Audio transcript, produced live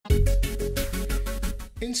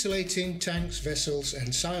Insulating tanks, vessels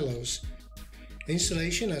and silos.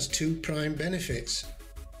 Insulation has two prime benefits: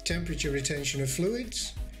 temperature retention of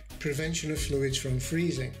fluids, prevention of fluids from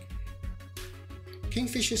freezing.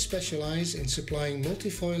 Kingfisher specialise in supplying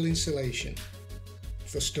multifoil insulation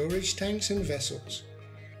for storage tanks and vessels,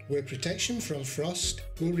 where protection from frost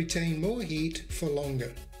will retain more heat for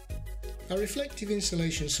longer. Our reflective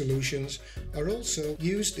insulation solutions are also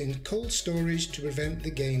used in cold storage to prevent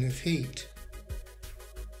the gain of heat.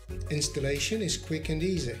 Installation is quick and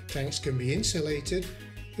easy. Tanks can be insulated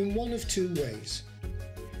in one of two ways.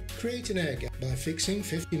 Create an air gap by fixing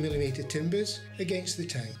 50mm timbers against the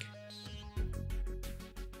tank.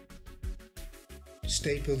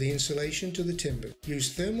 Staple the insulation to the timber.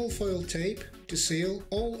 Use thermal foil tape to seal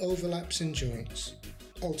all overlaps and joints.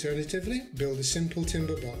 Alternatively, build a simple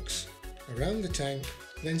timber box around the tank,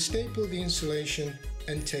 then staple the insulation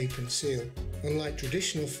and tape and seal. Unlike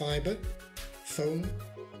traditional fibre, foam,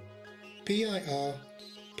 PIR,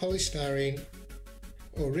 polystyrene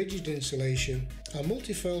or rigid insulation, our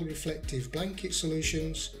multifoil reflective blanket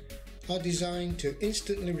solutions are designed to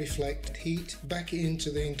instantly reflect heat back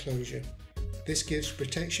into the enclosure. This gives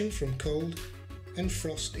protection from cold and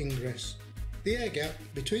frost ingress. The air gap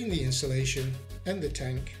between the insulation and the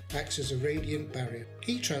tank acts as a radiant barrier.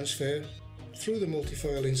 Heat transfer through the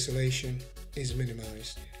multifoil insulation is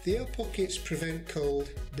minimised. The air pockets prevent cold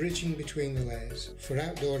bridging between the layers. For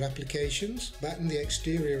outdoor applications, batten the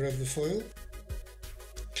exterior of the foil,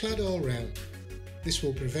 clad all round. This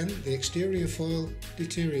will prevent the exterior foil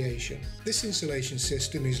deterioration. This insulation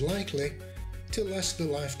system is likely to last the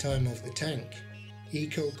lifetime of the tank.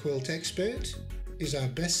 Eco Quilt Expert is our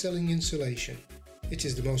best-selling insulation. It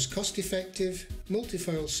is the most cost-effective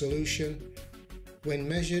multifoil solution when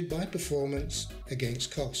measured by performance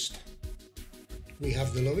against cost. We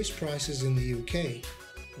have the lowest prices in the UK.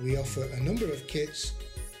 We offer a number of kits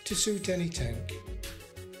to suit any tank.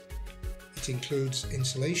 It includes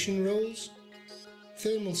insulation rolls,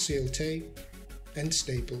 thermal seal tape and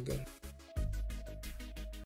staple gun.